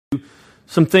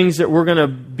some things that we're going to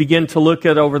begin to look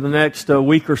at over the next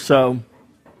week or so.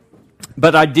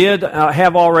 But I did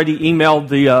have already emailed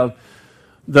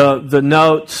the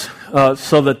notes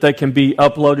so that they can be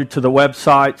uploaded to the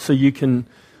website, so you can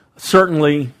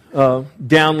certainly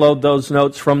download those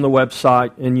notes from the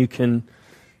website, and you can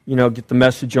get the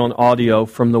message on audio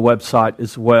from the website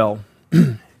as well.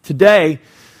 Today,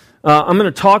 I'm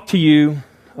going to talk to you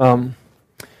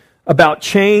about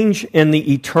change and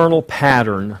the eternal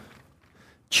pattern.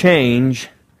 Change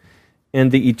and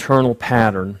the eternal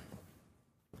pattern.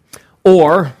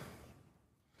 Or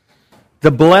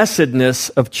the blessedness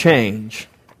of change.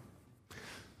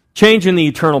 Change and the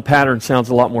eternal pattern sounds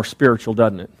a lot more spiritual,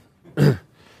 doesn't it?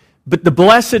 But the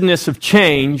blessedness of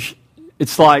change,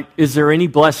 it's like, is there any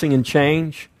blessing in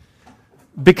change?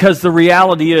 Because the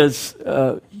reality is,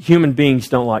 human beings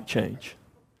don't like change.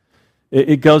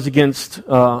 It goes against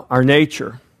our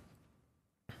nature.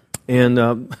 And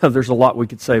there's a lot we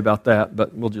could say about that,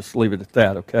 but we'll just leave it at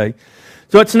that, okay?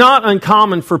 So it's not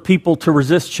uncommon for people to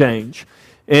resist change.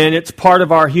 And it's part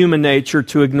of our human nature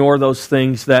to ignore those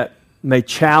things that may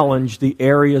challenge the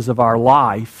areas of our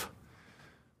life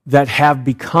that have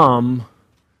become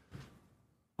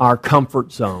our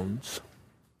comfort zones.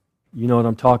 You know what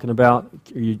I'm talking about?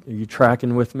 Are you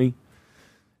tracking with me?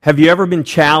 Have you ever been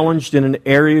challenged in an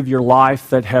area of your life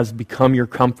that has become your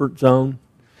comfort zone?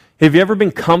 Have you ever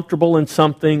been comfortable in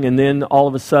something and then all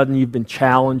of a sudden you've been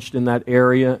challenged in that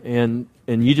area and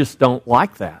you just don't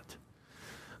like that?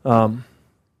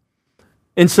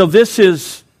 And so this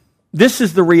is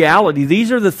the reality.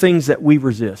 These are the things that we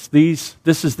resist. This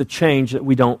is the change that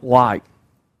we don't like.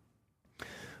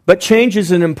 But change is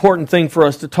an important thing for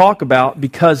us to talk about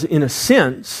because, in a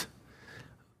sense,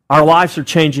 our lives are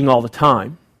changing all the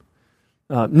time.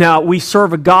 Now, we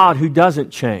serve a God who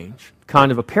doesn't change.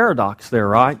 Kind of a paradox there,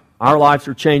 right? Our lives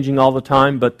are changing all the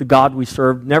time, but the God we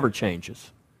serve never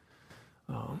changes.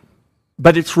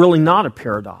 But it's really not a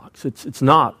paradox. It's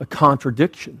not a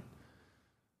contradiction.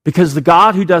 Because the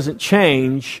God who doesn't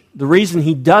change, the reason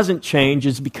He doesn't change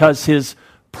is because His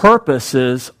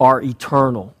purposes are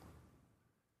eternal.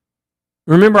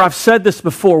 Remember, I've said this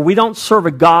before, we don't serve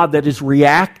a God that is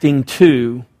reacting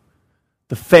to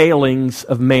the failings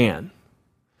of man.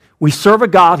 We serve a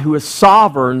God who is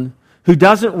sovereign, who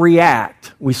doesn't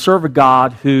react. We serve a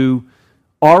God who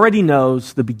already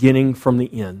knows the beginning from the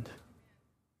end.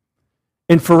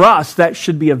 And for us, that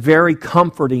should be a very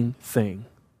comforting thing.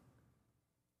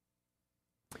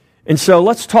 And so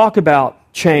let's talk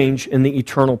about change in the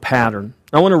eternal pattern.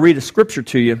 I want to read a scripture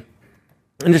to you.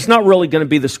 And it's not really going to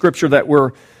be the scripture that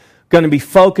we're going to be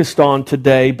focused on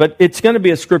today, but it's going to be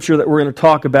a scripture that we're going to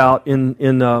talk about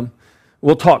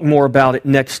we'll talk more about it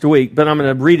next week. But I'm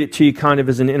going to read it to you kind of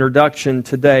as an introduction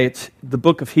today. It's the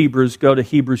book of Hebrews. Go to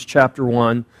Hebrews chapter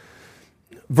 1,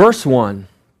 verse 1.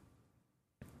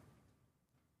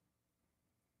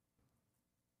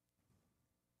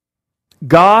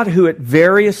 God, who at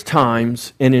various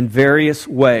times and in various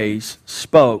ways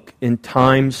spoke in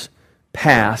times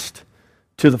past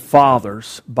to the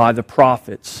fathers by the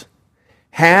prophets,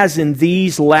 has in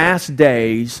these last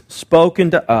days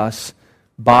spoken to us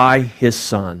by His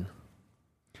Son,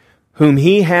 whom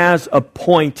He has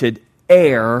appointed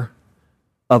heir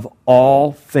of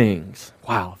all things.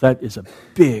 Wow, that is a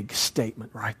big statement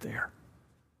right there.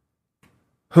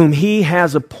 Whom He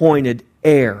has appointed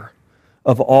heir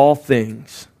of all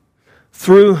things,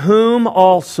 through whom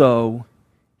also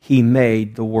He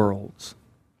made the worlds.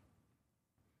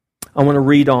 I want to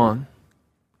read on.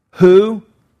 Who,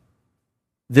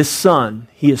 this Son,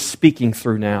 He is speaking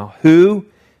through now, who,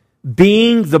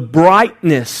 being the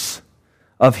brightness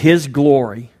of His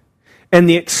glory and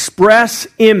the express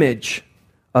image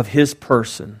of His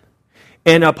person,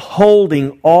 and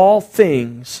upholding all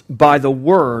things by the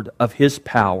word of His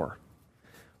power,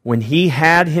 when He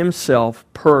had Himself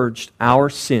purged our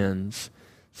sins,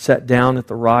 sat down at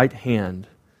the right hand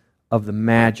of the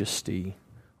Majesty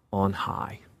on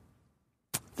high.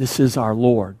 This is our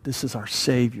Lord. This is our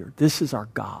Savior. This is our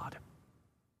God.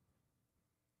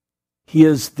 He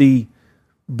is the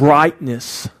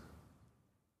brightness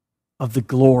of the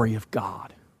glory of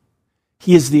God.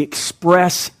 He is the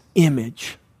express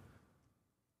image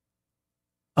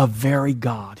of very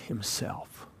God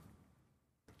Himself.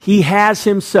 He has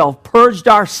Himself purged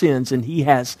our sins, and He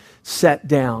has sat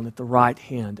down at the right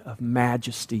hand of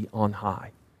Majesty on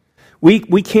high.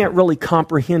 We can't really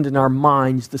comprehend in our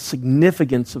minds the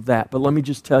significance of that, but let me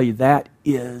just tell you, that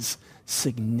is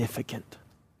significant.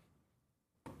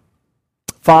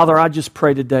 Father, I just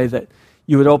pray today that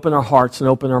You would open our hearts and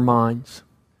open our minds,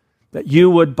 that You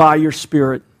would, by Your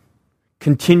Spirit,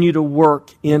 continue to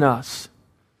work in us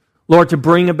Lord, to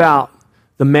bring about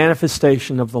the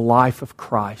manifestation of the life of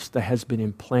Christ that has been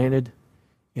implanted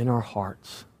in our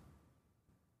hearts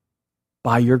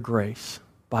by your grace,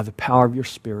 by the power of your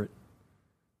Spirit,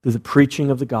 through the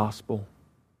preaching of the gospel.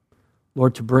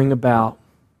 Lord, to bring about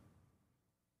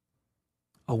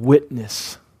a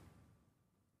witness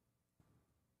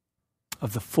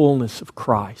of the fullness of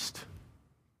Christ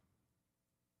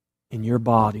in your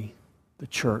body, the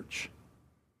church,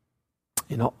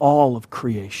 in all of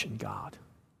creation, God.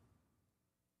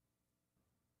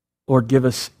 Lord, give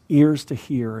us ears to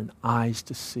hear and eyes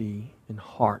to see and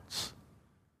hearts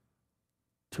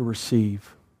to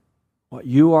receive what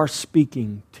you are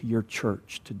speaking to your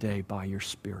church today by your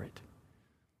Spirit.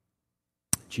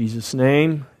 In Jesus'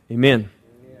 name, amen.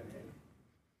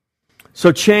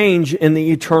 So change in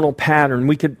the eternal pattern.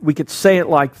 We could say it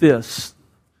like this,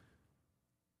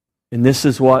 and this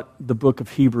is what the book of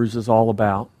Hebrews is all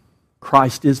about.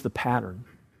 Christ is the pattern.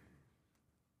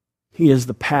 He is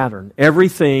the pattern.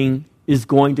 Everything is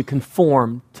going to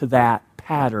conform to that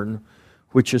pattern,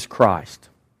 which is Christ.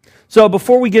 So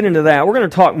before we get into that, we're going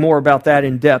to talk more about that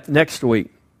in depth next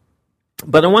week.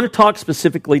 But I want to talk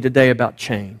specifically today about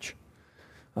change.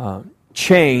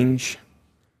 Change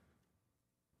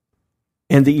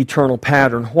and the eternal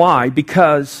pattern. Why?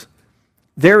 Because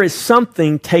there is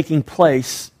something taking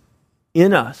place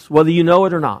in us, whether you know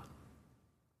it or not.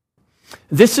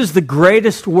 This is the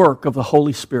greatest work of the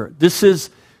Holy Spirit. This is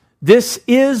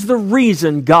the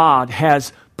reason God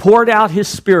has poured out His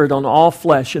Spirit on all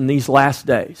flesh in these last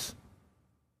days.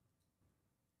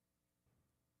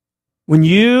 When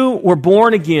you were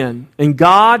born again and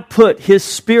God put His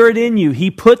Spirit in you,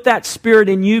 He put that Spirit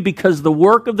in you because the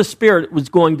work of the Spirit was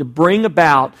going to bring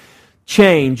about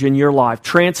change in your life,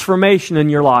 transformation in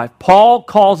your life. Paul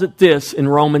calls it this in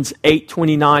Romans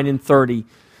 8:29 and 30.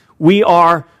 We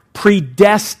are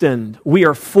predestined, we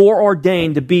are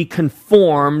foreordained to be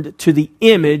conformed to the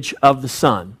image of the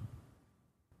Son.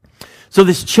 So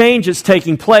this change that's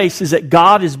taking place is that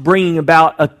God is bringing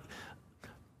about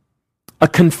a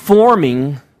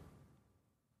conforming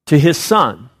to His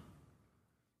Son.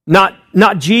 Not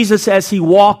Jesus as He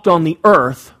walked on the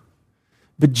earth,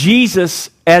 but Jesus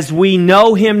as we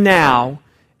know Him now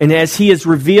and as He is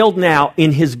revealed now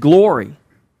in His glory.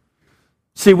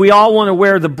 See, we all want to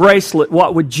wear the bracelet,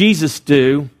 what would Jesus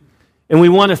do? And we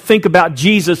want to think about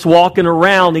Jesus walking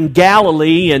around in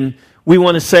Galilee and we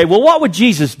want to say, well, what would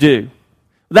Jesus do?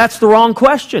 That's the wrong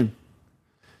question.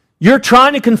 You're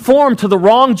trying to conform to the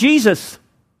wrong Jesus.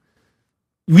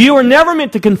 You were never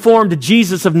meant to conform to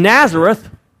Jesus of Nazareth.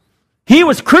 He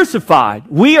was crucified.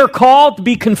 We are called to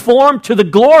be conformed to the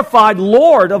glorified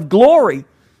Lord of glory.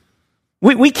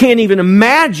 We can't even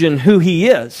imagine who He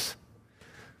is.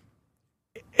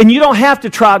 And you don't have to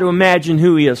try to imagine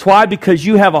who He is. Why? Because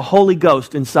you have a Holy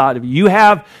Ghost inside of you. You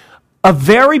have a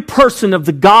very person of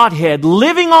the Godhead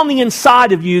living on the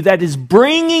inside of you that is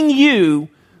bringing you,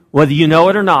 whether you know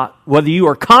it or not, whether you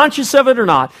are conscious of it or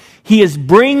not, He is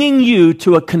bringing you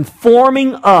to a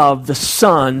conforming of the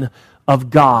Son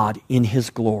of God in His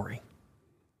glory.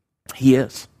 He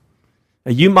is.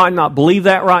 Now, you might not believe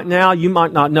that right now. You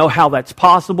might not know how that's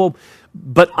possible.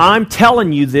 But I'm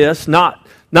telling you this, not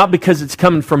because it's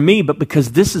coming from me, but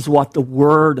because this is what the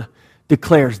Word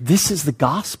declares. This is the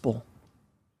gospel.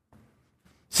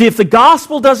 See, if the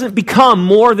gospel doesn't become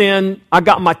more than, I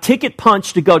got my ticket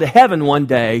punched to go to heaven one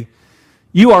day,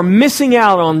 you are missing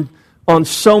out on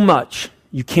so much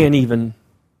you can't even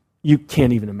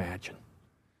imagine.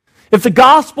 If the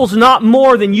gospel's not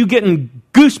more than you getting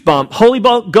Holy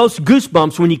Ghost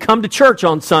goosebumps when you come to church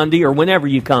on Sunday or whenever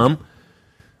you come,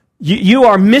 you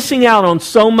are missing out on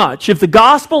so much. If the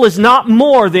gospel is not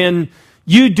more than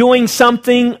you doing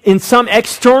something in some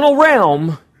external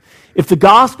realm, if the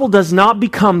gospel does not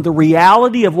become the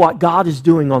reality of what God is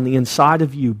doing on the inside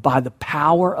of you by the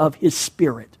power of His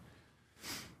Spirit.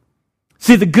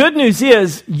 See, the good news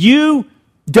is you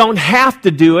don't have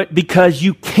to do it because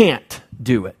you can't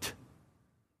do it.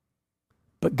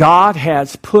 But God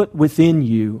has put within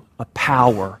you a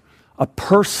power, a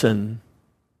person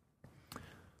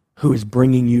who is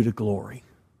bringing you to glory.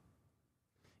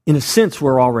 In a sense,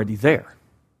 we're already there.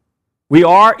 We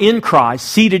are in Christ,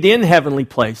 seated in heavenly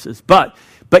places, but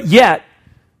yet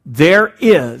there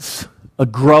is a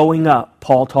growing up.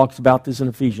 Paul talks about this in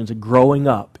Ephesians, a growing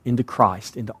up into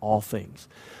Christ, into all things.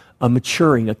 A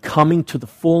maturing, a coming to the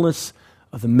fullness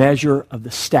of the measure of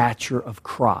the stature of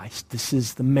Christ. This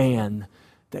is the man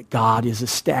that God is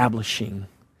establishing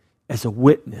as a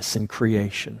witness in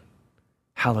creation.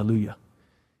 Hallelujah.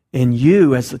 And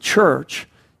you, as the church,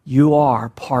 you are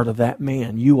part of that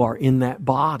man. You are in that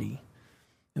body.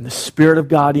 And the Spirit of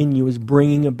God in you is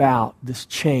bringing about this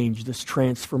change, this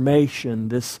transformation,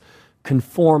 this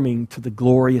conforming to the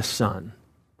glorious Son.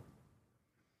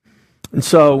 And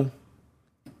so,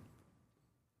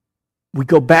 we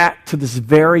go back to this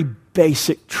very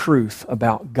basic truth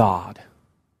about God.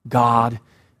 God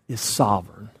is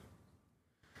sovereign.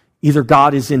 Either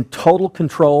God is in total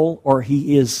control or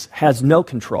He has no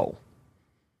control.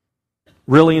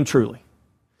 Really and truly.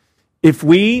 If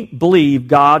we believe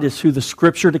God is who the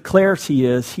Scripture declares He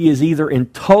is either in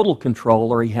total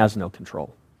control or He has no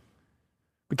control.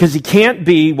 Because He can't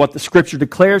be what the Scripture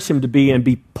declares Him to be and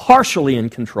be partially in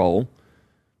control,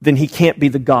 then He can't be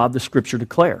the God the Scripture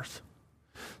declares.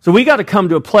 So we got to come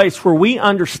to a place where we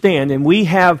understand and we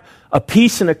have a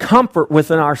peace and a comfort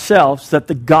within ourselves that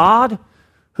the God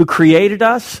who created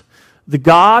us, the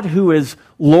God who is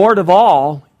Lord of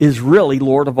all, is really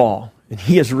Lord of all. And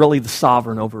He is really the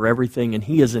sovereign over everything, and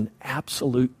He is in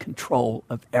absolute control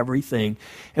of everything.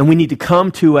 And we need to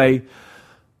come to a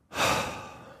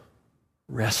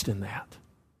rest in that.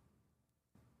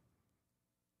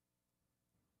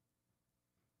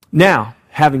 Now,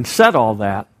 having said all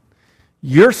that,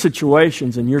 your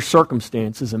situations and your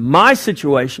circumstances and my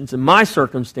situations and my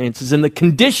circumstances and the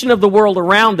condition of the world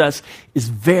around us is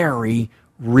very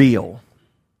real.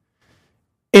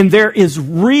 And there is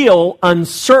real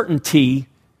uncertainty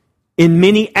in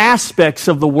many aspects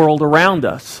of the world around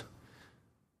us.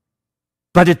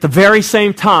 But at the very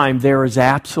same time, there is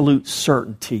absolute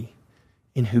certainty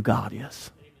in who God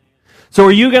is. So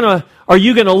are you going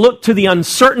to look to the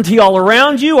uncertainty all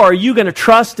around you, or are you going to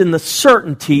trust in the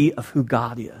certainty of who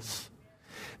God is?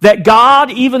 That God,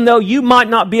 even though you might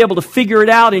not be able to figure it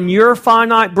out in your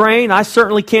finite brain, I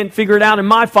certainly can't figure it out in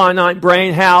my finite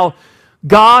brain, how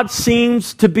God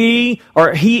seems to be,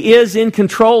 or He is in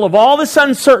control of all this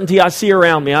uncertainty I see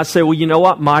around me. I say, well, you know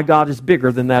what? My God is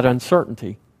bigger than that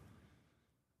uncertainty.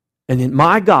 And then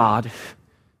my God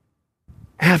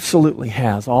absolutely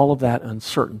has all of that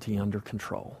uncertainty under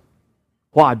control.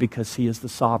 Why? Because He is the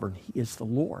sovereign. He is the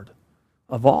Lord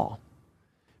of all.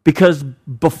 Because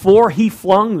before He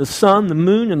flung the sun, the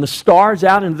moon, and the stars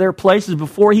out into their places,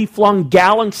 before He flung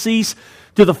galaxies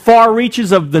to the far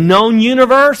reaches of the known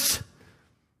universe,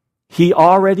 He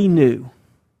already knew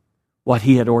what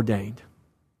He had ordained.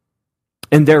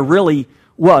 And there really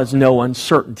was no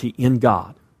uncertainty in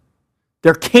God.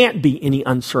 There can't be any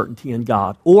uncertainty in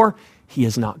God, or He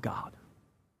is not God.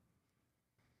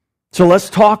 So let's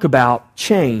talk about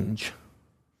change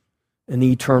and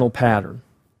the eternal pattern.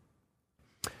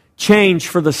 Change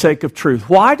for the sake of truth.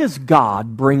 Why does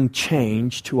God bring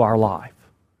change to our life?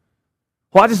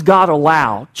 Why does God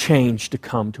allow change to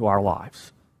come to our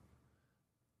lives?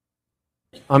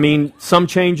 I mean, some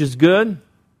change is good.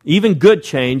 Even good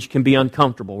change can be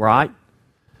uncomfortable, right?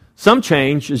 Some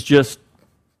change is just,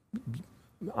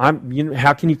 how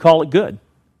can you call it good?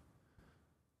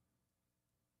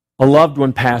 A loved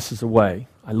one passes away.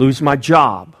 I lose my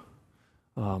job.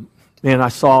 I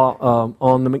saw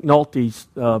on the McNulty's,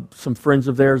 some friends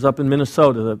of theirs up in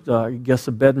Minnesota, that I guess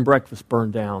a bed and breakfast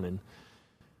burned down. And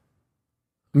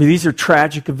these are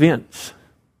tragic events.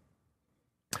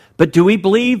 But do we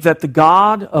believe that the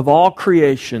God of all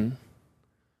creation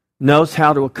knows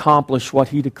how to accomplish what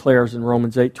He declares in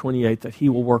Romans 8:28, that He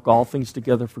will work all things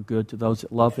together for good to those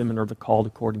that love Him and are the called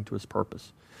according to His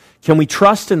purpose? Can we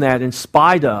trust in that in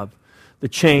spite of the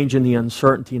change and the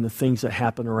uncertainty and the things that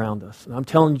happen around us? And I'm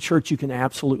telling you, church, you can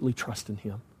absolutely trust in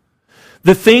Him.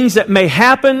 The things that may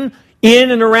happen in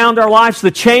and around our lives,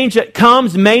 the change that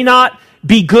comes may not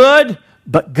be good,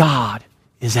 but God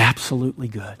is absolutely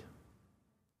good.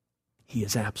 He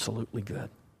is absolutely good.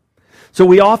 So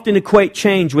we often equate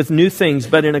change with new things,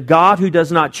 but in a God who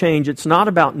does not change, it's not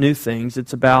about new things,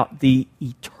 it's about the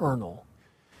eternal.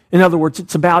 In other words,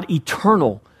 it's about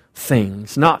eternal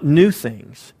things, not new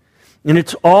things. And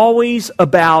it's always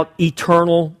about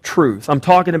eternal truth. I'm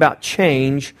talking about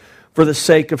change for the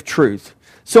sake of truth.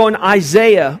 So in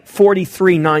Isaiah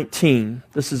 43:19,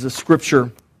 this is a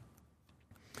scripture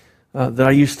that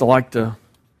I used to like to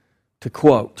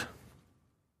quote.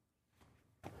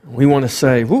 We want to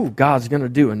say, "Ooh, God's going to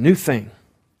do a new thing."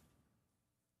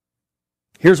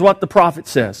 Here's what the prophet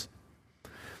says.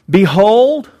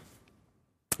 Behold,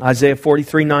 Isaiah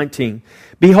 43:19,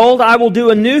 behold, I will do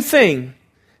a new thing.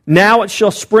 Now it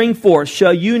shall spring forth.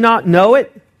 Shall you not know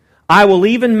it? I will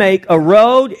even make a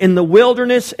road in the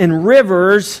wilderness and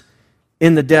rivers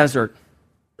in the desert.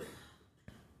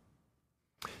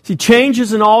 See, change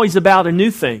isn't always about a new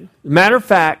thing. Matter of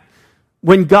fact,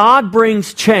 when God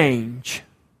brings change,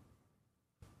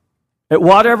 at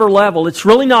whatever level, it's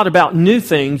really not about new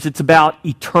things, it's about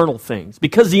eternal things.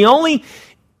 Because the only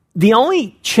the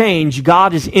only change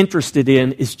God is interested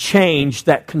in is change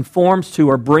that conforms to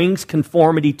or brings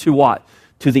conformity to what?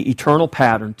 To the eternal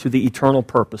pattern, to the eternal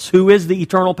purpose. Who is the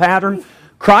eternal pattern?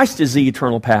 Christ is the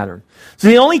eternal pattern. So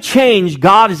the only change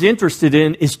God is interested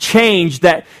in is change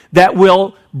that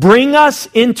will bring us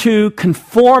into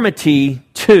conformity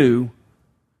to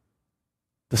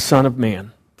the Son of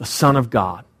Man, the Son of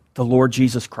God, the Lord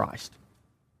Jesus Christ.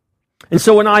 And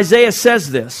so when Isaiah says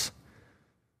this,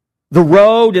 the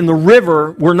road and the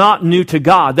river were not new to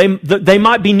God. They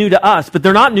might be new to us, but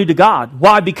they're not new to God.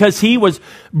 Why? Because He was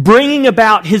bringing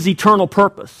about His eternal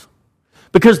purpose.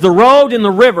 Because the road and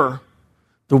the river,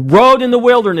 the road in the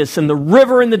wilderness and the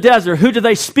river in the desert, who do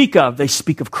they speak of? They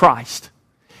speak of Christ.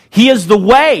 He is the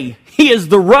way. He is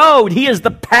the road. He is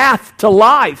the path to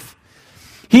life.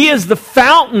 He is the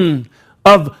fountain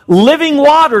of living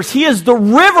waters. He is the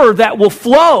river that will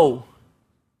flow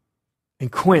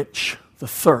and quench the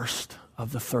thirst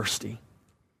of the thirsty.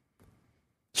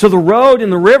 So the road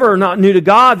and the river are not new to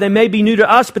God. They may be new to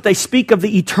us, but they speak of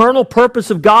the eternal purpose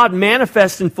of God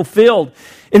manifest and fulfilled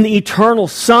in the eternal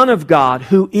Son of God,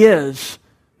 who is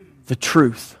the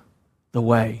truth, the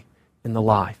way, and the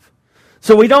life.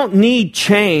 So we don't need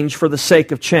change for the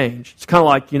sake of change. It's kind of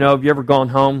like, have you ever gone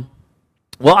home?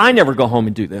 Well, I never go home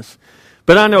and do this.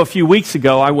 But I know a few weeks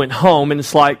ago I went home and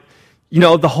it's like,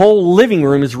 the whole living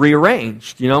room is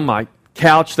rearranged. My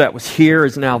couch that was here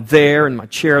is now there, and my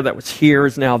chair that was here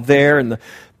is now there, and the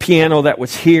piano that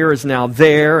was here is now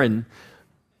there. And,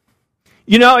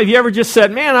 have you ever just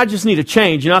said, man, I just need a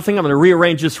change. I think I'm going to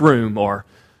rearrange this room. Or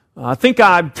I think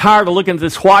I'm tired of looking at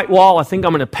this white wall. I think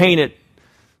I'm going to paint it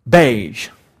beige.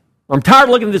 I'm tired of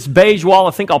looking at this beige wall.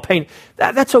 I think I'll paint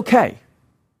it. That's okay.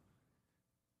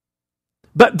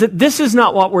 But this is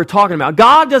not what we're talking about.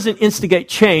 God doesn't instigate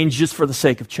change just for the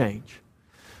sake of change.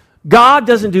 God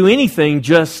doesn't do anything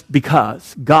just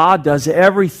because. God does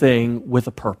everything with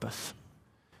a purpose.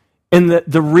 And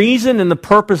the reason and the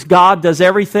purpose God does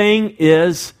everything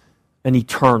is an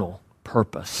eternal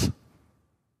purpose.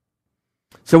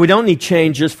 So we don't need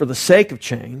change just for the sake of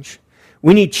change.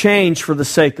 We need change for the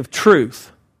sake of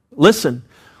truth. Listen,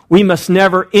 we must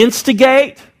never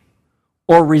instigate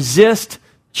or resist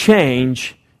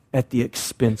change at the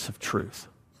expense of truth.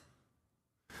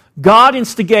 God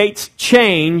instigates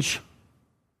change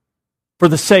for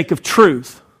the sake of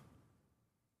truth.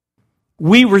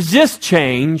 We resist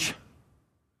change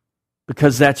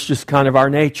because that's just kind of our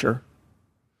nature.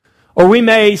 Or we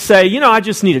may say, I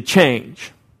just need a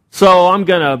change, so I'm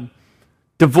going to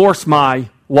divorce my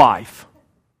wife.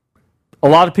 A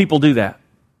lot of people do that.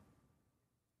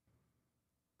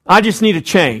 I just need a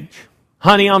change.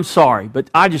 Honey, I'm sorry, but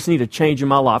I just need a change in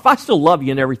my life. I still love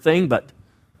you and everything, but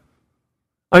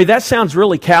that sounds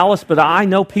really callous, but I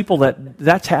know people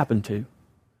that's happened to.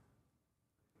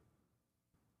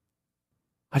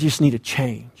 I just need a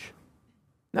change.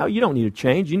 No, you don't need a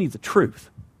change. You need the truth.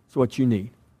 That's what you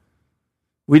need.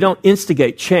 We don't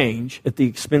instigate change at the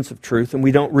expense of truth, and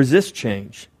we don't resist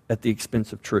change at the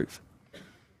expense of truth.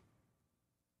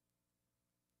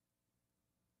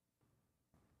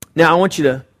 Now, I want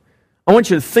you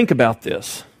to think about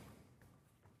this.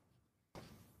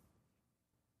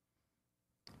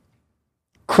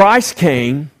 Christ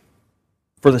came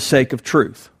for the sake of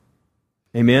truth.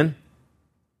 Amen?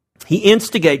 He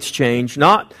instigates change,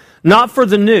 not for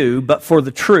the new, but for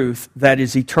the truth that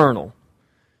is eternal.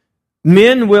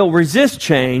 Men will resist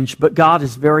change, but God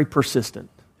is very persistent.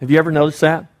 Have you ever noticed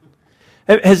that?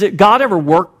 Has God ever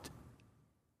worked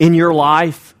in your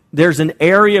life? There's an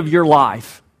area of your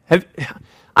life. I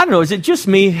don't know, is it just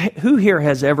me? Who here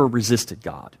has ever resisted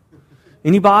God?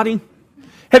 Anybody?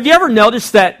 Have you ever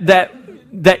noticed that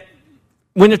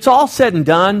when it's all said and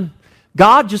done,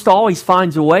 God just always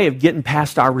finds a way of getting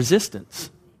past our resistance?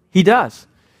 He does.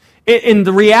 And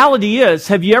the reality is,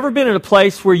 have you ever been in a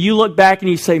place where you look back and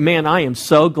you say, man, I am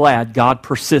so glad God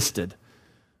persisted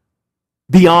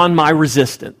beyond my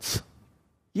resistance?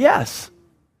 Yes.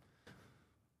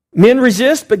 Men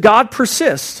resist, but God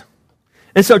persists.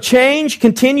 And so change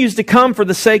continues to come for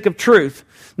the sake of truth.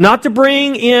 Not to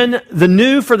bring in the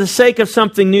new for the sake of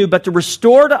something new, but to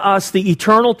restore to us the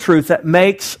eternal truth that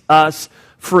makes us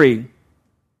free.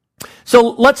 So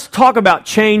let's talk about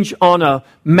change on a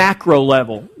macro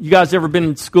level. You guys ever been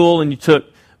in school and you took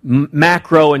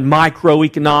macro and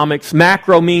microeconomics?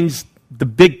 Macro means the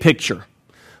big picture.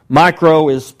 Micro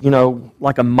is,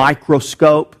 like a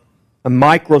microscope. A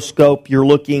microscope, you're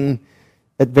looking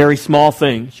at very small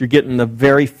things. You're getting a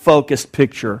very focused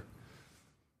picture.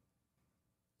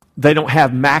 They don't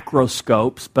have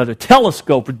macroscopes, but a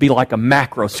telescope would be like a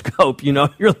macroscope.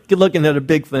 You're looking at a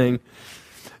big thing.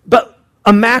 But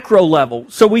a macro level.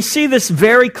 So we see this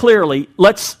very clearly.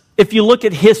 If you look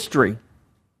at history,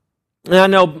 and I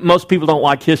know most people don't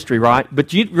like history, right?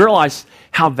 But you realize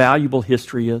how valuable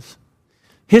history is.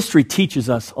 History teaches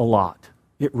us a lot.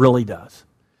 It really does.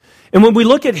 And when we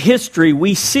look at history,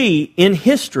 we see in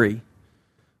history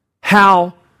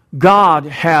how God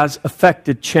has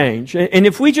affected change. And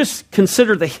if we just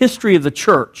consider the history of the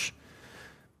church,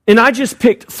 and I just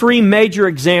picked 3 major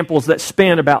examples that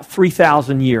span about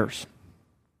 3,000 years.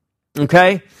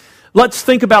 Okay? Let's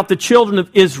think about the children of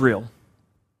Israel.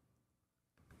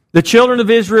 The children of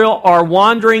Israel are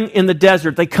wandering in the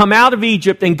desert. They come out of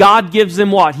Egypt, and God gives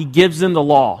them what? He gives them the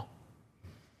law.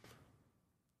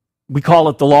 We call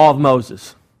it the law of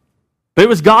Moses. But it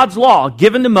was God's law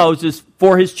given to Moses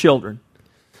for his children.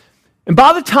 And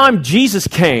by the time Jesus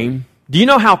came, do you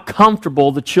know how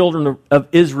comfortable the children of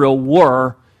Israel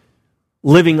were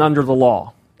living under the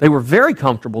law? They were very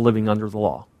comfortable living under the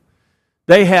law.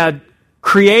 They had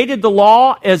created the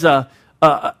law as a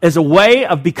way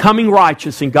of becoming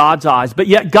righteous in God's eyes. But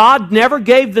yet God never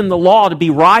gave them the law to be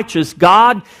righteous.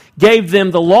 God gave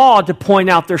them the law to point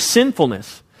out their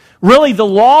sinfulness. Really, the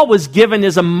law was given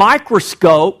as a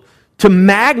microscope to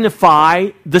magnify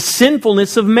the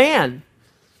sinfulness of man.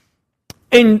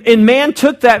 And man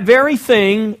took that very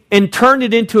thing and turned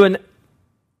it into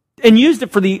and used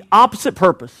it for the opposite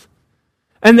purpose.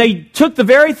 And they took the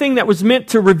very thing that was meant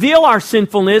to reveal our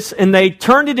sinfulness, and they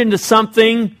turned it into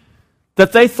something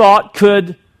that they thought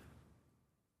could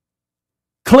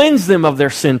cleanse them of their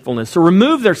sinfulness or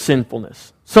remove their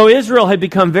sinfulness. So Israel had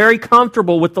become very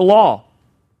comfortable with the law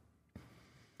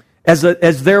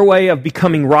as their way of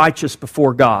becoming righteous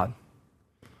before God.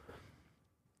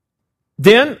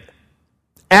 Then,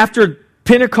 after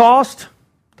Pentecost,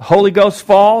 the Holy Ghost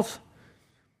falls,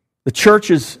 the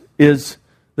church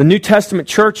the New Testament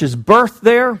church is birthed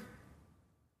there.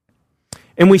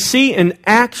 And we see in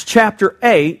Acts chapter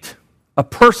 8, a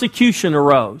persecution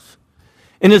arose.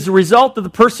 And as a result of the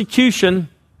persecution,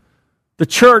 the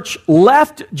church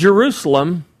left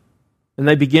Jerusalem and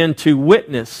they began to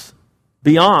witness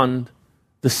beyond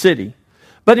the city.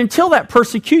 But until that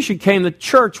persecution came, the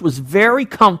church was very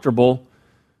comfortable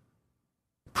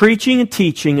preaching and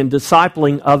teaching and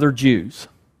discipling other Jews.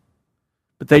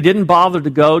 But they didn't bother to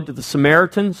go to the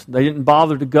Samaritans. They didn't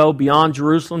bother to go beyond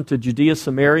Jerusalem to Judea,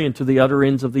 Samaria, and to the other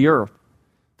ends of the earth.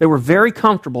 They were very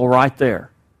comfortable right there.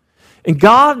 And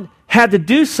God had to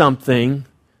do something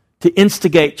to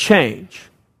instigate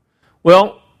change.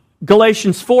 Well,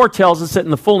 Galatians 4 tells us that in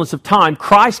the fullness of time,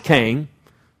 Christ came,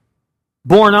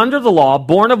 born under the law,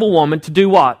 born of a woman, to do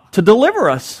what? To deliver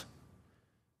us,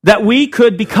 that we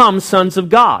could become sons of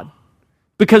God.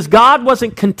 Because God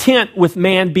wasn't content with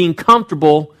man being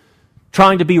comfortable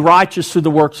trying to be righteous through the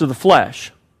works of the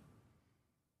flesh.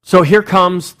 So here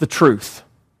comes the truth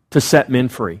to set men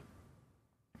free.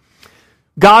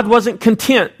 God wasn't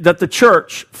content that the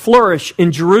church flourish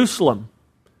in Jerusalem.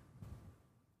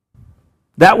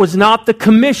 That was not the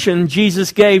commission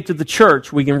Jesus gave to the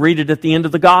church. We can read it at the end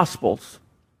of the Gospels.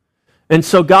 And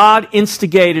so God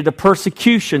instigated a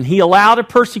persecution. He allowed a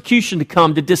persecution to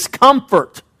come to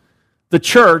discomfort the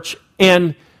church,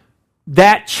 and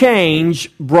that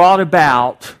change brought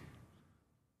about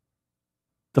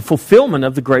the fulfillment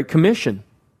of the Great Commission.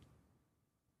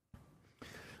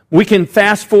 We can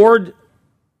fast forward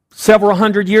several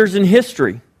hundred years in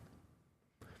history.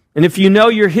 And if you know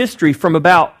your history from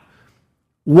about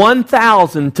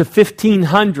 1000 to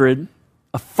 1500,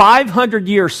 a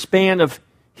 500-year span of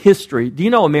history. Do you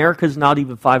know America's not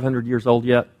even 500 years old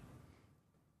yet?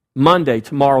 Monday,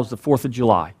 tomorrow's the 4th of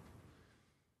July.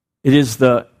 It is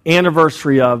the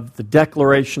anniversary of the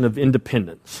Declaration of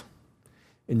Independence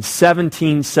in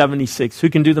 1776. Who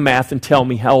can do the math and tell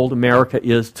me how old America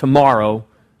is tomorrow?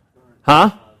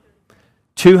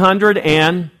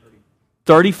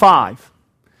 235.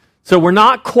 So we're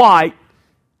not quite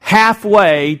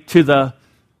halfway to the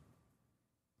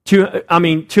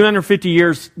 250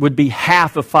 years would be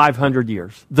half of 500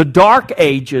 years. The Dark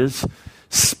Ages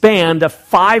spanned a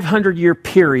 500-year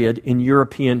period in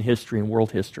European history and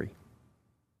world history.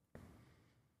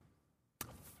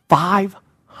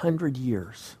 500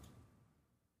 years.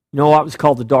 You know why it was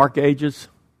called the Dark Ages?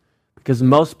 Because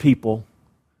most people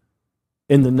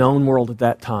in the known world at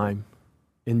that time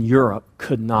in Europe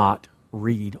could not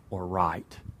read or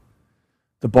write.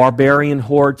 The barbarian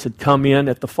hordes had come in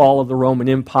at the fall of the Roman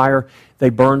Empire.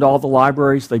 They burned all the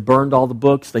libraries. They burned all the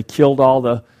books. They killed all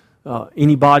the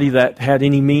anybody that had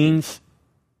any means.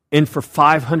 And for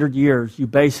 500 years, you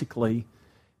basically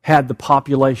had the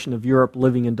population of Europe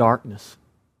living in darkness.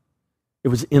 It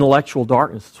was intellectual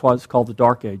darkness. That's why it's called the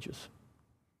Dark Ages.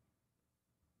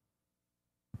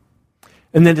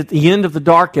 And then at the end of the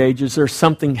Dark Ages, there's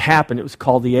something happened. It was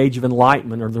called the Age of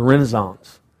Enlightenment or the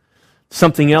Renaissance.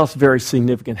 Something else very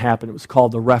significant happened. It was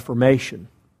called the Reformation.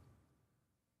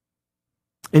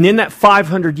 And in that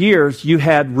 500 years, you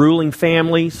had ruling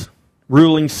families,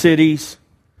 ruling cities.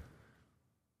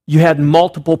 You had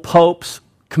multiple popes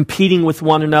competing with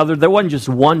one another. There wasn't just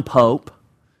one pope.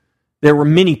 There were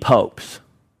many popes.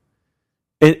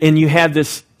 And you had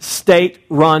this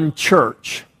state-run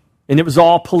church. And it was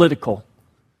all political.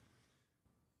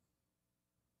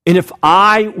 And if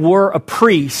I were a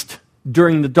priest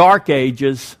during the Dark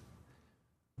Ages,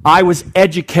 I was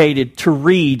educated to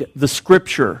read the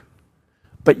Scripture,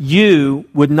 but you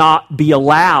would not be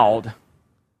allowed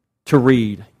to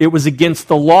read. It was against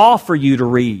the law for you to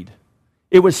read.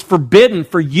 It was forbidden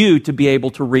for you to be able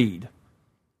to read.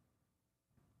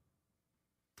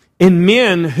 And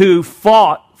men who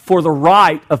fought for the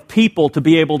right of people to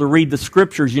be able to read the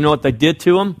Scriptures, you know what they did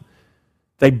to them?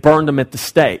 They burned them at the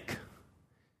stake.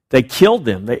 They killed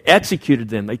them. They executed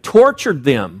them. They tortured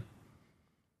them.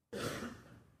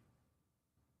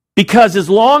 Because as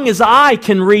long as I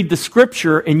can read the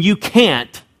Scripture and you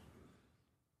can't,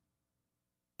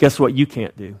 guess what you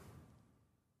can't do?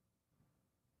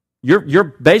 You're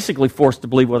basically forced to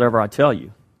believe whatever I tell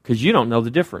you because you don't know the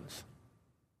difference.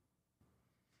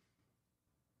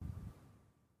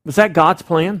 Was that God's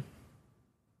plan?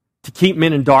 To keep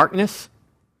men in darkness?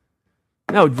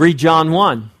 No, read John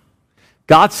 1.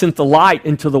 God sent the light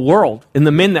into the world, and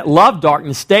the men that loved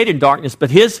darkness stayed in darkness,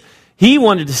 but He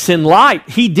wanted to send light.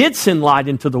 He did send light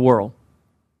into the world.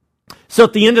 So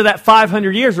at the end of that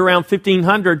 500 years, around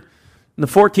 1500, in the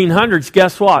 1400s,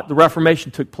 guess what? The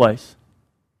Reformation took place.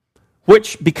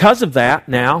 Which, because of that,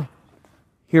 now,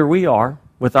 here we are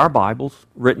with our Bibles,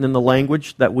 written in the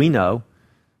language that we know,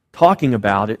 talking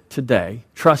about it today,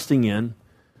 trusting in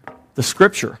the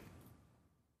Scripture.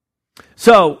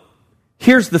 So,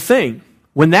 here's the thing.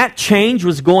 When that change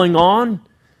was going on,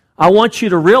 I want you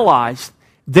to realize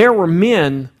there were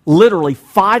men literally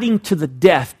fighting to the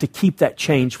death to keep that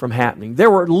change from happening. There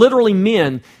were literally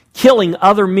men killing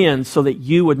other men so that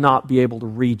you would not be able to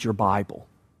read your Bible.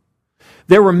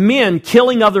 There were men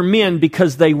killing other men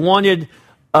because they wanted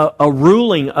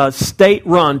a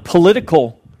state-run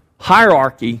political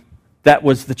hierarchy that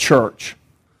was the church.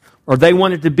 Or they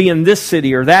wanted to be in this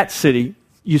city or that city.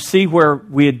 You see where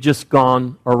we had just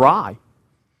gone awry.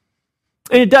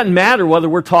 And it doesn't matter whether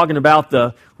we're talking about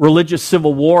the religious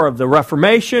civil war of the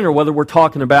Reformation or whether we're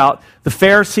talking about the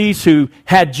Pharisees who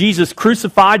had Jesus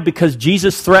crucified because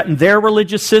Jesus threatened their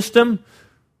religious system,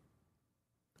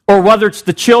 or whether it's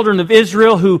the children of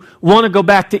Israel who want to go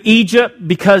back to Egypt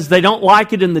because they don't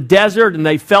like it in the desert and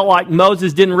they felt like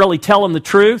Moses didn't really tell them the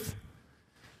truth.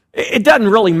 It doesn't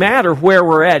really matter where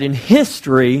we're at in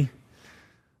history.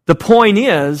 The point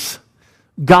is,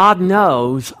 God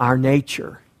knows our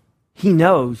nature. He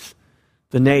knows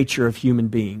the nature of human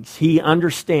beings. He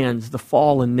understands the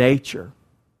fallen nature.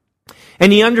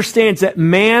 And He understands that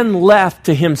man left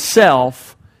to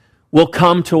himself will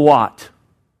come to what?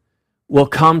 Will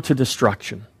come to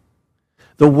destruction.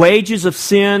 The wages of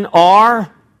sin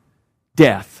are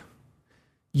death.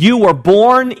 You were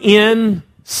born in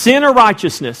sin or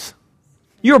righteousness?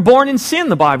 You were born in sin,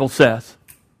 the Bible says.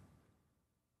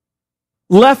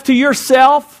 Left to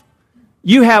yourself,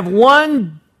 you have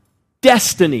one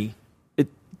destiny.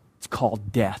 It's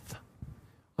called death.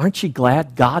 Aren't you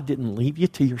glad God didn't leave you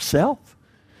to yourself?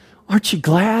 Aren't you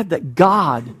glad that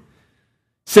God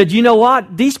said, you know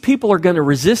what? These people are going to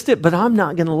resist it, but I'm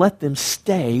not going to let them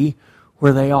stay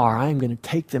where they are. I'm going to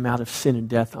take them out of sin and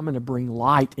death. I'm going to bring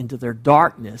light into their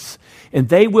darkness. And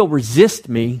they will resist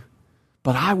me,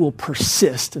 but I will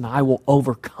persist and I will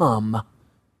overcome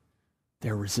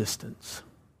their resistance.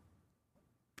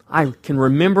 I can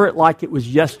remember it like it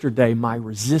was yesterday, my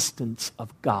resistance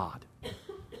of God.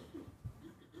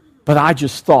 But I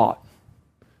just thought,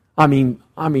 I mean,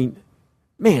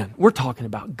 man, we're talking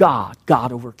about God.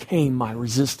 God overcame my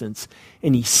resistance,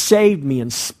 and He saved me in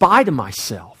spite of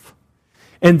myself.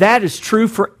 And that is true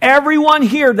for everyone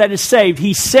here that is saved.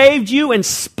 He saved you in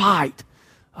spite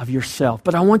of yourself.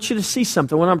 But I want you to see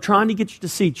something. What I'm trying to get you to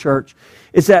see, church,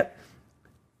 is that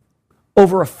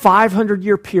over a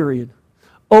 500-year period,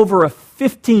 over a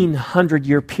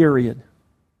 1,500-year period,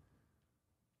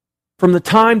 from the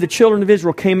time the children of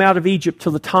Israel came out of Egypt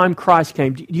till the time Christ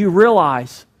came, do you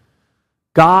realize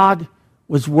God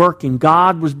was working,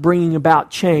 God was bringing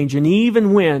about change, and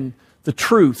even when the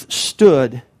truth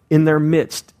stood in their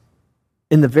midst,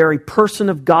 in the very person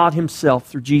of God Himself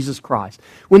through Jesus Christ,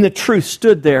 when the truth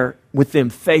stood there with them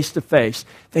face to face,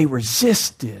 they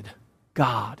resisted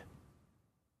God.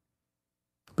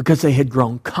 because they had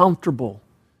grown comfortable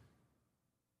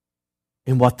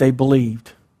in what they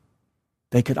believed.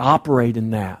 They could operate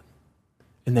in that,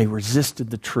 and they resisted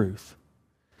the truth.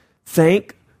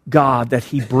 Thank God that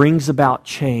He brings about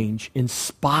change in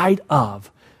spite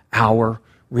of our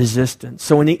resistance.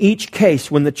 So in each case,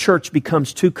 when the church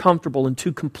becomes too comfortable and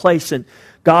too complacent,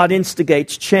 God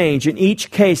instigates change. In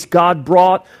each case, God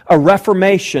brought a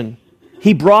reformation.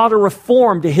 He brought a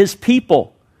reform to His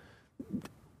people.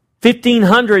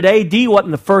 1500 AD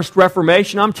wasn't the first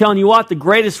Reformation. I'm telling you what, the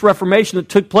greatest Reformation that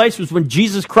took place was when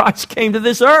Jesus Christ came to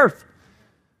this earth.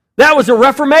 That was a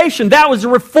reformation. That was a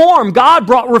reform. God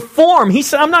brought reform. He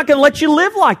said, I'm not going to let you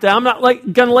live like that. I'm not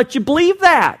going to let you believe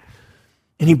that.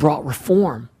 And He brought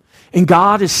reform. And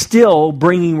God is still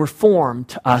bringing reform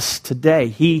to us today.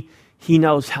 He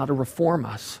knows how to reform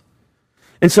us.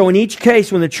 And so in each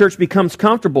case, when the church becomes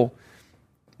comfortable,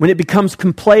 when it becomes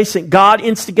complacent, God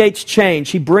instigates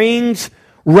change. He brings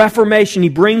reformation. He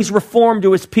brings reform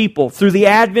to His people. Through the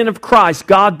advent of Christ,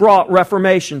 God brought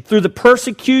reformation. Through the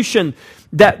persecution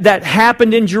that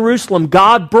happened in Jerusalem,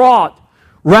 God brought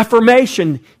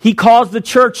reformation. He caused the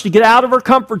church to get out of her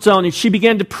comfort zone, and she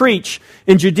began to preach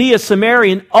in Judea,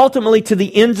 Samaria, and ultimately to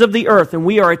the ends of the earth. And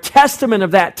we are a testament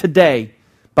of that today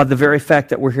by the very fact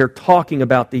that we're here talking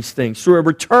about these things. Through a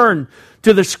return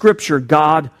to the Scripture,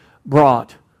 God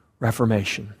brought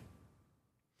reformation.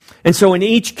 And so in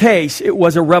each case, it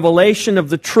was a revelation of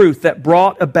the truth that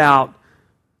brought about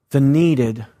the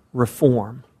needed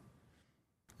reform.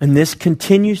 And this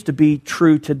continues to be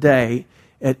true today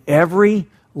at every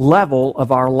level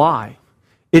of our life.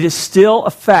 It is still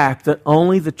a fact that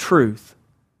only the truth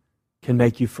can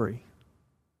make you free.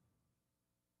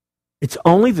 It's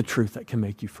only the truth that can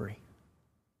make you free.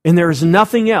 And there is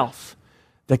nothing else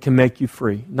that can make you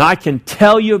free. And I can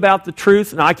tell you about the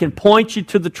truth, and I can point you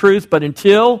to the truth, but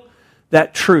until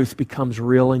that truth becomes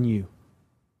real in you,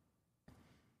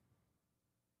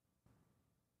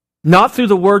 not through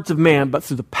the words of man, but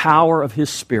through the power of His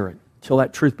Spirit, till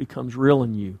that truth becomes real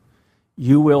in you,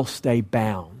 you will stay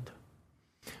bound.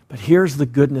 But here's the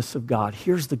goodness of God.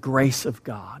 Here's the grace of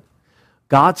God.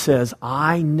 God says,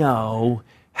 I know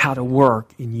how to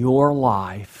work in your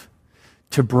life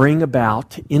to bring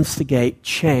about, to instigate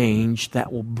change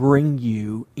that will bring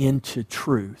you into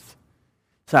truth.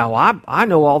 So I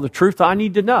know all the truth I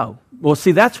need to know. Well,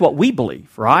 see, that's what we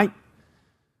believe, right?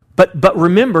 But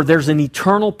remember, there's an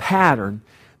eternal pattern.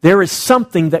 There is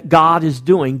something that God is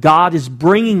doing. God is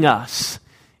bringing us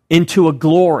into a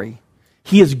glory.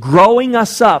 He is growing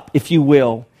us up, if you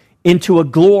will, into a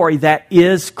glory that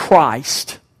is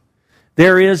Christ.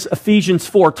 There is, Ephesians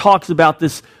 4 talks about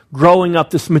this growing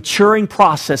up, this maturing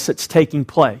process that's taking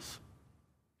place.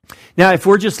 Now, if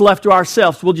we're just left to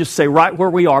ourselves, we'll just say right where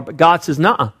we are. But God says,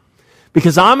 nuh-uh.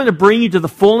 Because I'm going to bring you to the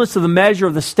fullness of the measure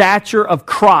of the stature of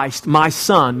Christ, my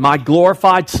Son, my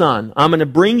glorified Son. I'm going to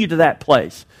bring you to that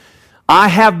place. I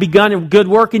have begun a good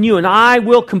work in you, and I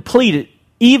will complete it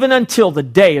even until the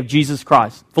day of Jesus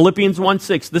Christ. Philippians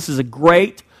 1:6, this is a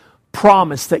great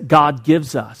promise that God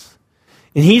gives us.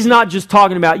 And He's not just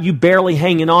talking about you barely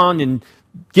hanging on and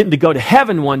getting to go to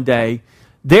heaven one day.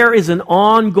 There is an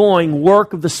ongoing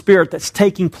work of the Spirit that's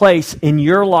taking place in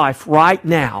your life right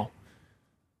now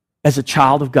as a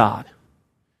child of God.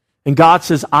 And God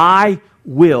says, I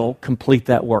will complete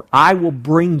that work. I will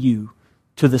bring you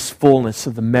to this fullness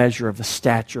of the measure of the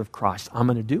stature of Christ. I'm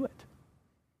going to do it.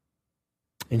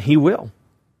 And He will.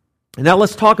 And now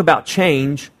let's talk about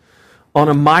change on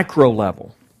a micro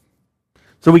level.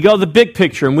 So we go to the big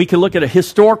picture, and we can look at a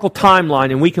historical timeline,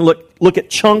 and we can look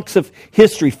at chunks of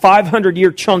history,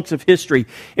 500-year chunks of history,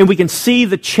 and we can see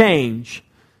the change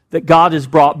that God has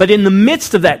brought. But in the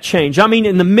midst of that change,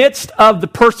 in the midst of the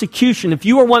persecution, if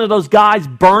you were one of those guys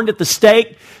burned at the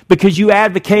stake because you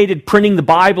advocated printing the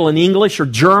Bible in English or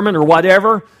German or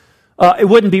whatever, it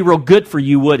wouldn't be real good for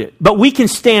you, would it? But we can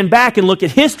stand back and look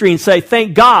at history and say,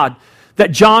 thank God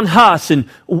that John Huss and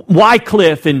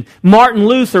Wycliffe and Martin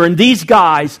Luther and these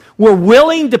guys were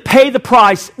willing to pay the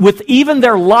price with even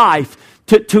their life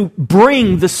to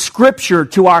bring the Scripture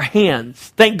to our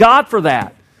hands. Thank God for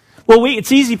that. Well,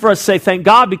 it's easy for us to say thank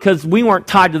God because we weren't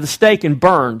tied to the stake and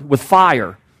burned with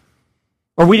fire.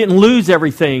 Or we didn't lose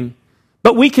everything.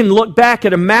 But we can look back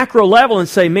at a macro level and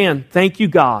say, man, thank you,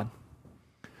 God,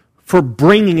 for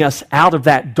bringing us out of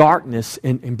that darkness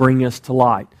and bringing us to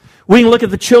light. We can look at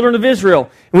the children of Israel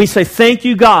and we say, thank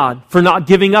you, God, for not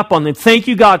giving up on them. Thank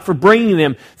you, God, for bringing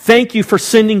them. Thank you for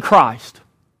sending Christ.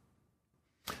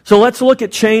 So let's look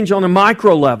at change on a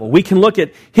micro level. We can look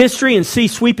at history and see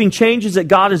sweeping changes that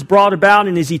God has brought about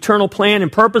in His eternal plan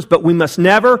and purpose, but we must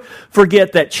never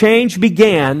forget that change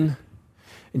began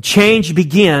And change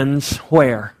begins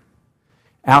where?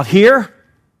 Out here?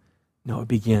 No, it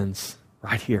begins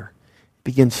right here. It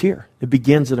begins here. It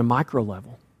begins at a micro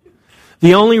level.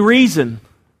 The only reason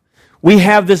we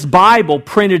have this Bible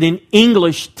printed in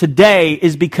English today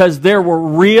is because there were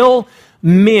real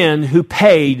men who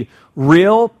paid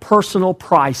real personal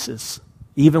prices,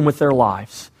 even with their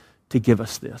lives, to give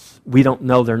us this. We don't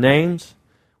know their names.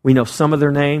 We know some of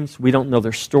their names. We don't know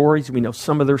their stories. We know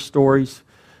some of their stories.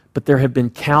 But there have been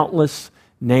countless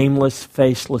nameless,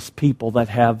 faceless people that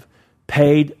have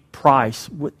paid price,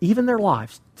 with even their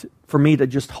lives, for me to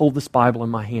just hold this Bible in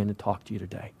my hand and talk to you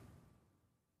today.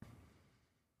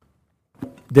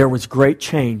 There was great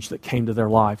change that came to their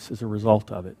lives as a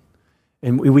result of it.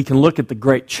 And we can look at the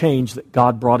great change that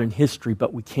God brought in history,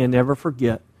 but we can never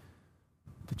forget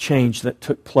the change that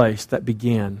took place that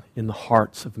began in the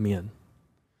hearts of men.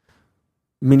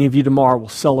 Many of you tomorrow will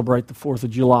celebrate the 4th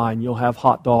of July, and you'll have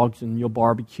hot dogs, and you'll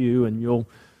barbecue, and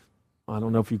I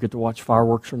don't know if you get to watch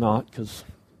fireworks or not, because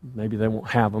maybe they won't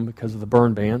have them because of the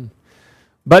burn ban.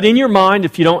 But in your mind,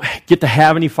 if you don't get to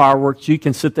have any fireworks, you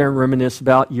can sit there and reminisce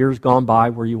about years gone by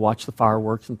where you watched the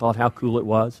fireworks and thought how cool it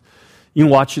was. You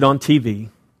can watch it on TV,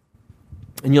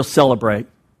 and you'll celebrate.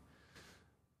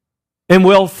 And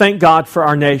we'll thank God for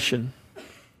our nation.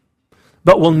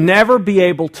 But we'll never be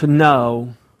able to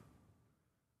know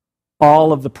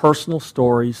all of the personal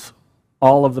stories,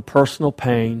 all of the personal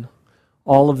pain,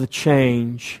 all of the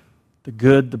change, the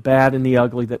good, the bad, and the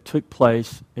ugly that took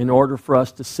place in order for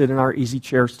us to sit in our easy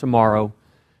chairs tomorrow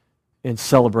and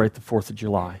celebrate the 4th of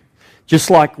July.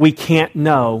 Just like we can't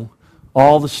know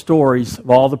all the stories of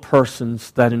all the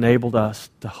persons that enabled us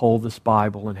to hold this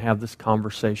Bible and have this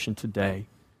conversation today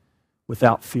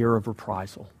without fear of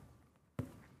reprisal.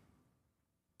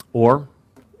 Or,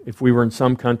 if we were in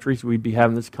some countries, we'd be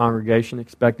having this congregation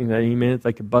expecting that any minute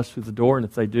they could bust through the door, and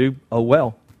if they do, oh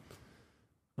well.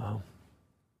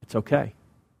 It's okay.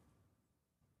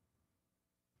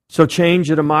 So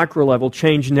change at a micro level,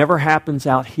 change never happens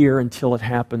out here until it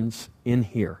happens in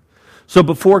here. So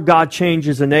before God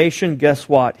changes a nation, guess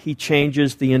what? He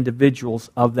changes the individuals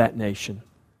of that nation.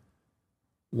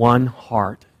 One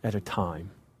heart at a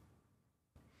time.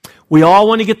 We all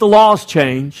want to get the laws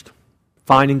changed.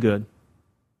 Fine and good.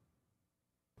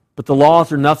 But the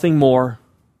laws are nothing more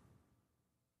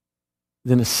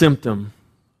than a symptom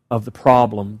of the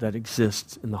problem that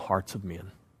exists in the hearts of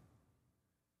men.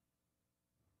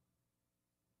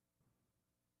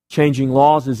 Changing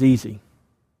laws is easy.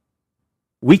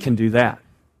 We can do that.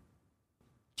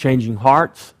 Changing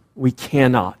hearts, we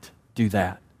cannot do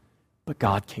that. But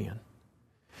God can.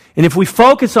 And if we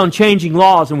focus on changing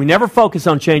laws and we never focus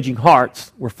on changing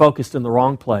hearts, we're focused in the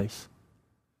wrong place.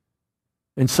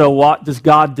 And so what does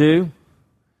God do?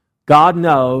 God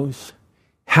knows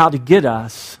how to get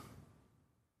us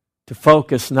to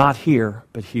focus not here,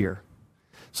 but here.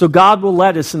 So God will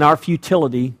let us in our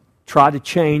futility try to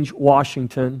change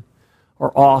Washington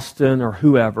or Austin or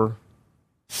whoever,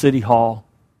 City Hall,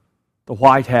 the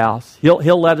White House.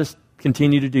 He'll let us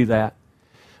continue to do that.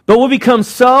 But we'll become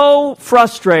so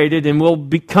frustrated and we'll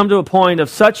come to a point of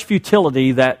such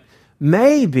futility that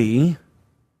maybe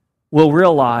we'll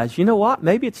realize, you know what?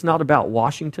 Maybe it's not about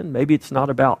Washington. Maybe it's not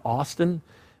about Austin.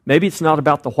 Maybe it's not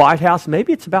about the White House.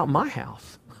 Maybe it's about my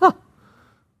house.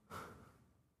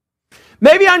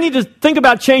 Maybe I need to think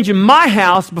about changing my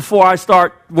house before I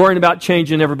start worrying about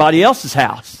changing everybody else's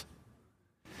house.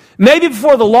 Maybe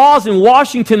before the laws in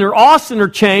Washington or Austin are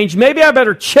changed, maybe I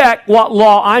better check what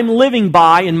law I'm living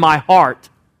by in my heart.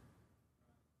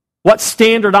 What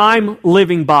standard I'm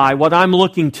living by, what I'm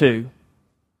looking to.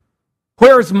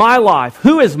 Where is my life?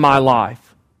 Who is my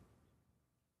life?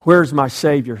 Where is my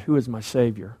Savior? Who is my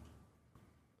Savior?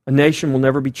 A nation will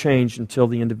never be changed until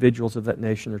the individuals of that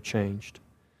nation are changed.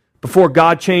 Before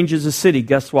God changes a city,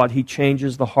 guess what? He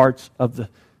changes the hearts of the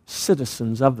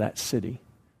citizens of that city.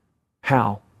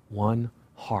 How? One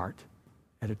heart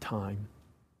at a time.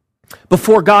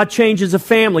 Before God changes a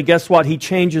family, guess what? He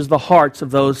changes the hearts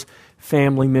of those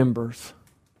family members.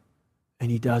 And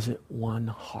He does it one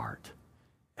heart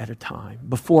at a time.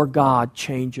 Before God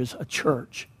changes a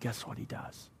church, guess what He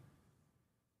does?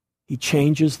 He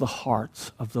changes the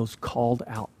hearts of those called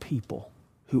out people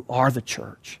who are the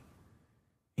church.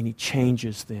 And He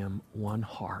changes them one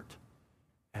heart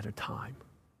at a time.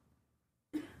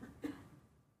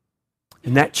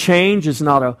 And that change is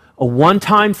not a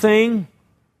one-time thing.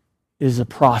 It is a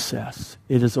process.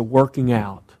 It is a working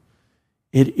out.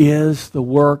 It is the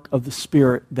work of the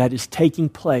Spirit that is taking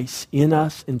place in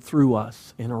us and through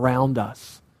us and around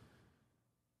us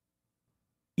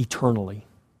eternally,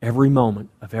 every moment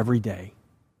of every day,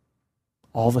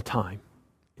 all the time.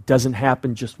 It doesn't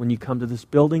happen just when you come to this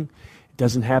building. It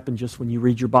doesn't happen just when you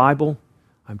read your Bible.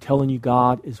 I'm telling you,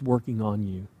 God is working on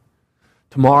you.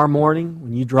 Tomorrow morning,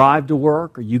 when you drive to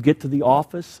work or you get to the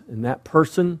office and that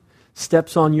person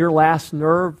steps on your last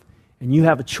nerve and you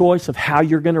have a choice of how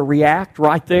you're going to react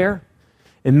right there,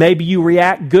 and maybe you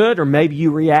react good or maybe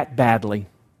you react badly.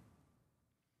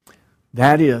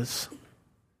 That is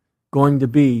going to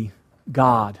be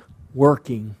God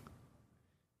working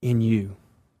in you.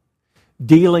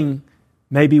 Dealing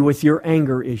maybe with your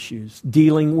anger issues,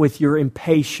 dealing with your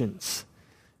impatience,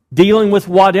 dealing with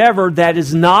whatever that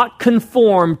is not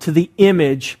conformed to the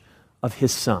image of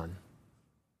His Son.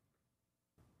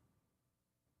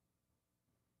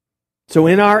 So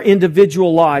in our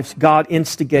individual lives, God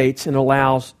instigates and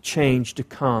allows change to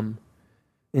come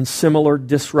in similar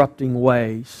disrupting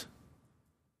ways.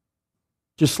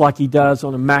 Just like He does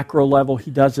on a macro level, He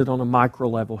does it on a micro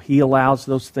level. He allows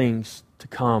those things to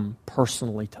come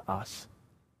personally to us.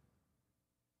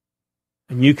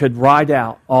 And you could write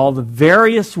out all the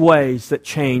various ways that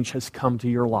change has come to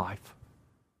your life.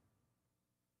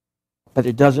 But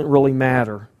it doesn't really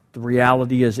matter. The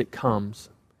reality is it comes.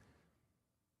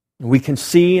 And we can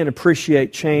see and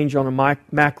appreciate change on a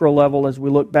macro level as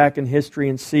we look back in history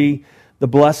and see the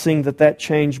blessing that that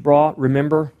change brought.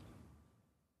 Remember?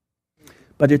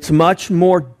 But it's much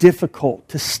more difficult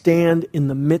to stand in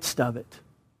the midst of it.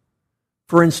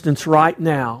 For instance, right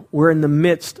now, we're in the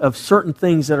midst of certain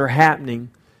things that are happening.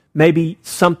 Maybe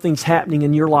something's happening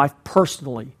in your life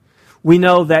personally. We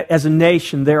know that as a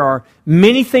nation, there are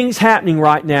many things happening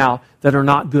right now that are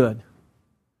not good.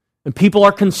 And people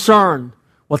are concerned.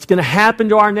 What's going to happen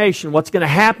to our nation? What's going to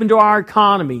happen to our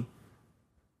economy?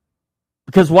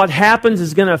 Because what happens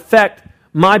is going to affect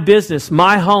my business,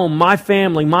 my home, my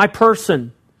family, my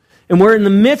person. And we're in the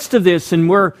midst of this and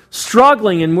we're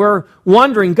struggling and we're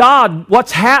wondering, God,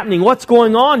 what's happening? What's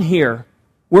going on here?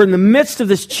 We're in the midst of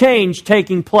this change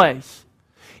taking place.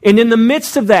 And in the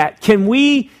midst of that, can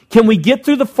we get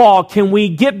through the fog? Can we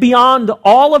get beyond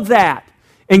all of that?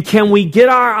 And can we get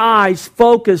our eyes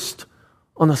focused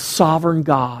on a sovereign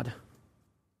God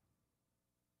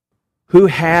who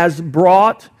has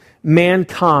brought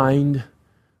mankind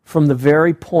from the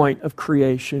very point of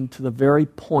creation to the very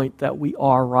point that we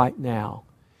are right now.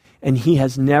 And He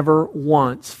has never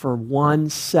once for 1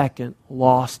 second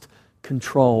lost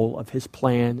control of His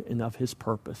plan and of His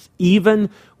purpose. Even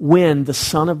when the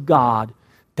Son of God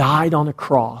died on a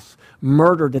cross,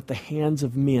 murdered at the hands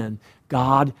of men,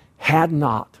 God had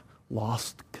not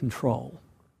lost control.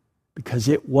 Because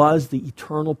it was the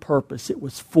eternal purpose. It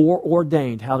was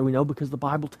foreordained. How do we know? Because the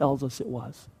Bible tells us it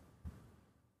was.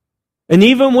 And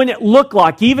even when it looked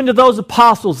like, even to those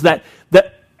apostles, that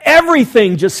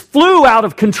everything just flew out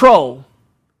of control,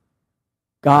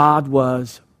 God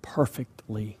was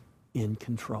perfectly in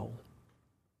control.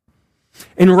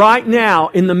 And right now,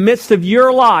 in the midst of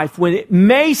your life, when it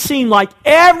may seem like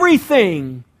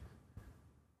everything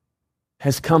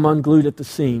has come unglued at the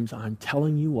seams, I'm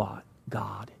telling you what,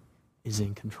 God is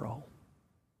in control.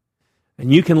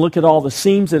 And you can look at all the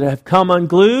seams that have come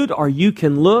unglued, or you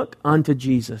can look unto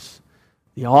Jesus,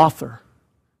 the author,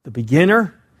 the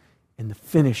beginner, and the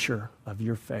finisher of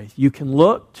your faith. You can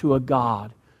look to a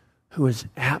God who is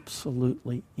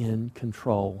absolutely in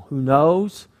control, who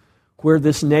knows where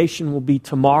this nation will be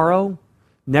tomorrow,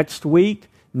 next week,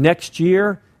 next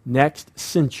year, next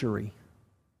century.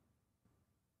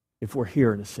 If we're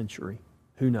here in a century,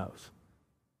 who knows?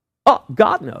 Oh,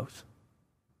 God knows.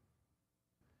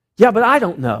 Yeah, but I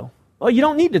don't know. Well, you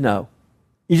don't need to know.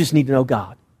 You just need to know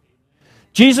God.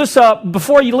 Jesus,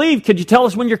 before you leave, could you tell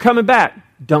us when you're coming back?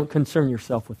 Don't concern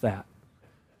yourself with that.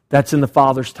 That's in the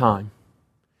Father's time.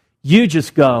 You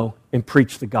just go and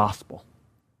preach the gospel.